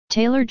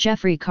Taylor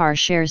Jeffrey Carr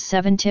shares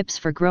 7 tips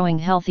for growing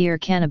healthier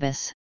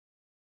cannabis.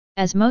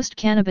 As most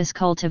cannabis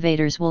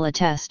cultivators will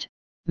attest,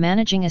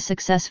 managing a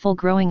successful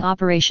growing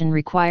operation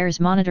requires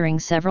monitoring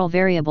several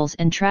variables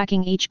and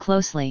tracking each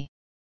closely.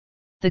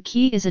 The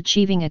key is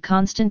achieving a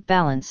constant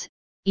balance,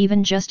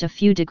 even just a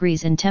few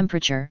degrees in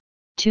temperature.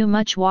 Too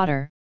much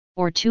water,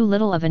 or too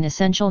little of an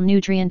essential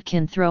nutrient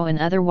can throw an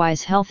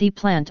otherwise healthy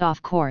plant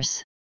off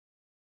course.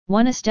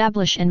 1.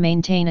 Establish and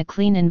maintain a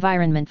clean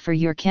environment for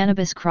your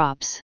cannabis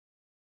crops.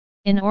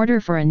 In order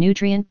for a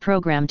nutrient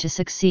program to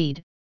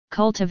succeed,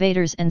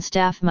 cultivators and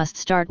staff must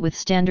start with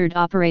standard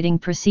operating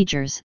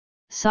procedures,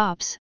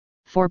 SOPs,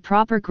 for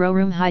proper grow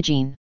room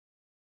hygiene.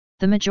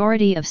 The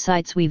majority of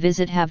sites we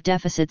visit have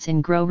deficits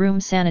in grow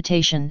room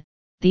sanitation.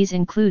 These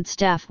include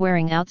staff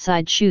wearing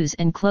outside shoes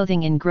and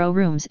clothing in grow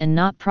rooms and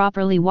not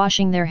properly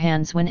washing their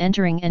hands when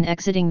entering and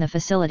exiting the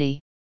facility.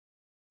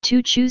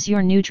 2. Choose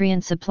your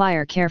nutrient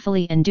supplier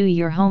carefully and do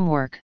your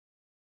homework.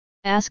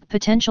 Ask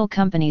potential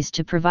companies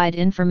to provide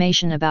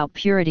information about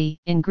purity,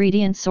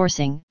 ingredient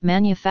sourcing,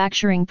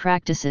 manufacturing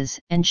practices,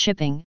 and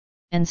shipping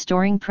and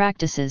storing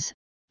practices.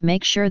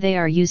 Make sure they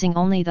are using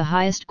only the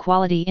highest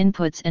quality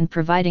inputs and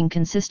providing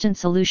consistent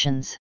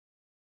solutions.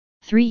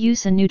 3.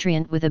 Use a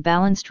nutrient with a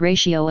balanced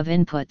ratio of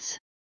inputs.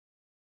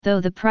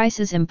 Though the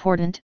price is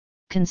important,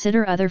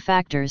 consider other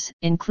factors,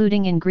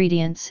 including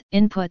ingredients,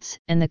 inputs,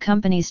 and the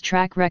company's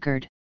track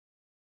record.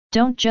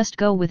 Don't just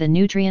go with a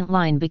nutrient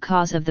line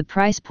because of the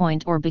price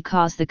point or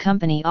because the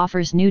company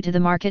offers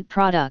new-to-the-market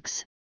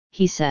products,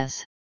 he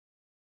says.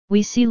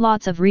 We see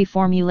lots of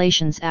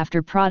reformulations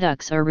after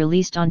products are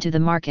released onto the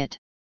market.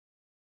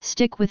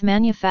 Stick with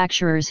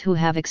manufacturers who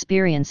have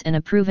experience and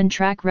a proven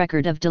track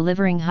record of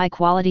delivering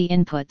high-quality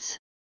inputs.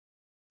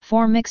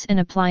 4. Mix and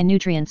apply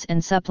nutrients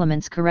and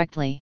supplements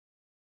correctly.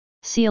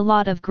 See a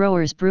lot of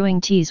growers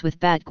brewing teas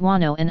with bat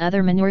guano and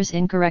other manures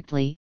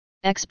incorrectly,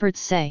 experts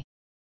say.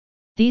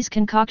 These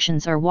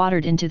concoctions are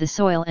watered into the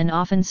soil and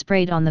often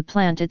sprayed on the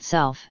plant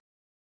itself.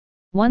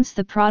 Once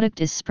the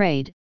product is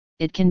sprayed,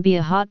 it can be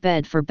a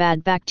hotbed for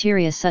bad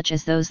bacteria such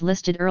as those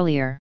listed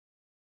earlier.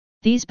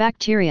 These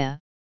bacteria,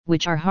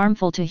 which are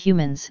harmful to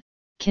humans,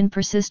 can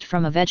persist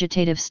from a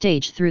vegetative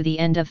stage through the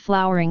end of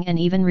flowering and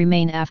even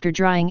remain after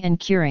drying and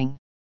curing.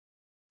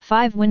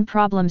 5. When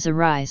problems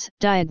arise,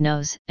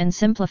 diagnose and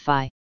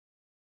simplify.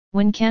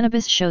 When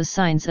cannabis shows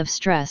signs of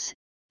stress,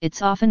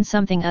 it's often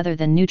something other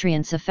than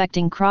nutrients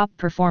affecting crop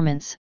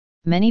performance.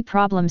 Many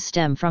problems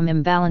stem from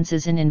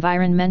imbalances in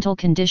environmental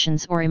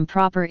conditions or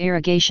improper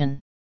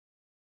irrigation.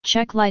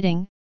 Check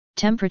lighting,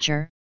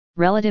 temperature,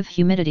 relative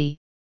humidity,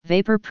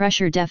 vapor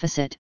pressure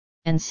deficit,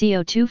 and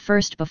CO2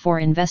 first before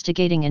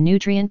investigating a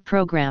nutrient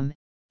program,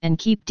 and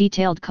keep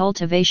detailed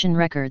cultivation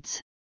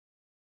records.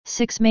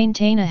 6.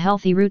 Maintain a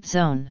healthy root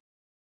zone.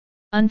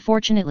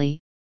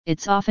 Unfortunately,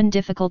 it's often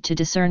difficult to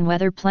discern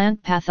whether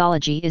plant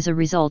pathology is a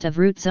result of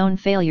root zone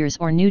failures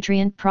or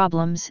nutrient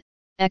problems,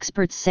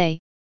 experts say,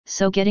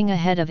 so getting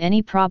ahead of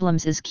any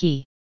problems is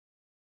key.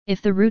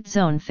 If the root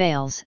zone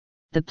fails,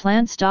 the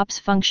plant stops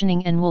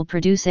functioning and will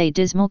produce a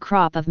dismal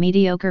crop of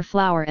mediocre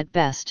flower at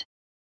best.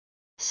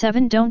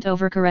 7. Don't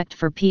overcorrect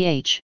for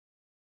pH.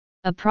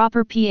 A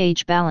proper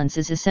pH balance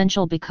is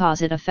essential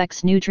because it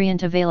affects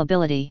nutrient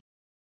availability.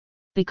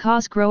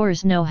 Because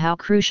growers know how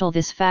crucial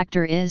this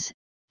factor is,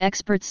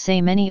 experts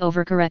say many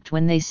overcorrect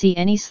when they see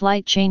any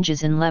slight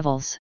changes in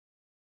levels.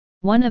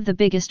 One of the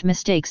biggest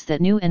mistakes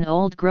that new and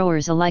old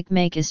growers alike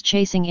make is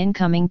chasing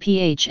incoming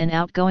pH and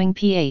outgoing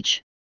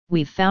pH.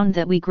 We've found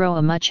that we grow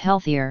a much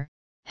healthier,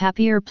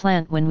 happier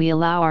plant when we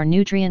allow our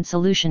nutrient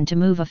solution to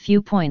move a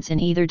few points in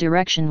either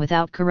direction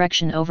without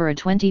correction over a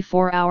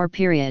 24-hour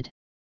period.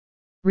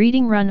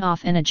 Reading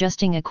runoff and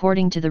adjusting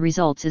according to the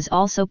results is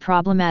also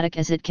problematic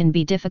as it can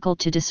be difficult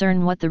to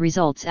discern what the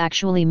results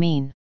actually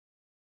mean.